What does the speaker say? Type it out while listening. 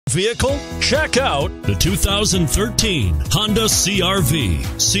Vehicle? Check out the 2013 Honda CR-V.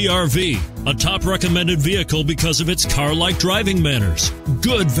 CR-V, a top recommended vehicle because of its car-like driving manners,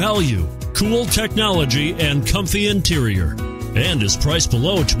 good value, cool technology, and comfy interior, and is priced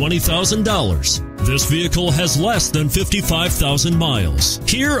below $20,000. This vehicle has less than 55,000 miles.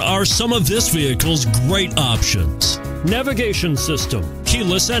 Here are some of this vehicle's great options: navigation system,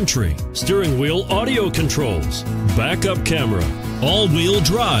 keyless entry, steering wheel audio controls, backup camera, all-wheel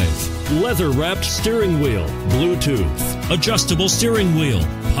drive, leather-wrapped steering wheel, Bluetooth, adjustable steering wheel,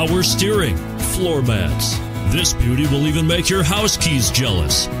 power steering, floor mats. This beauty will even make your house keys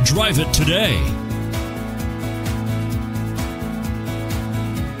jealous. Drive it today.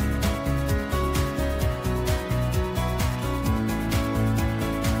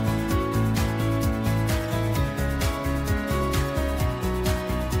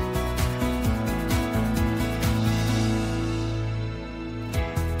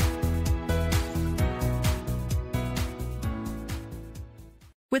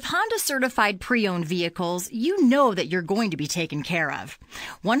 With Honda certified pre-owned vehicles, you know that you're going to be taken care of.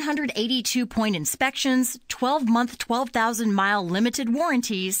 182-point inspections, 12-month, 12,000-mile limited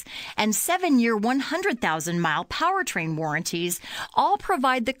warranties, and 7-year, 100,000-mile powertrain warranties all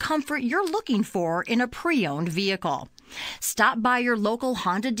provide the comfort you're looking for in a pre-owned vehicle. Stop by your local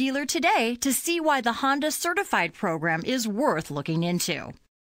Honda dealer today to see why the Honda certified program is worth looking into.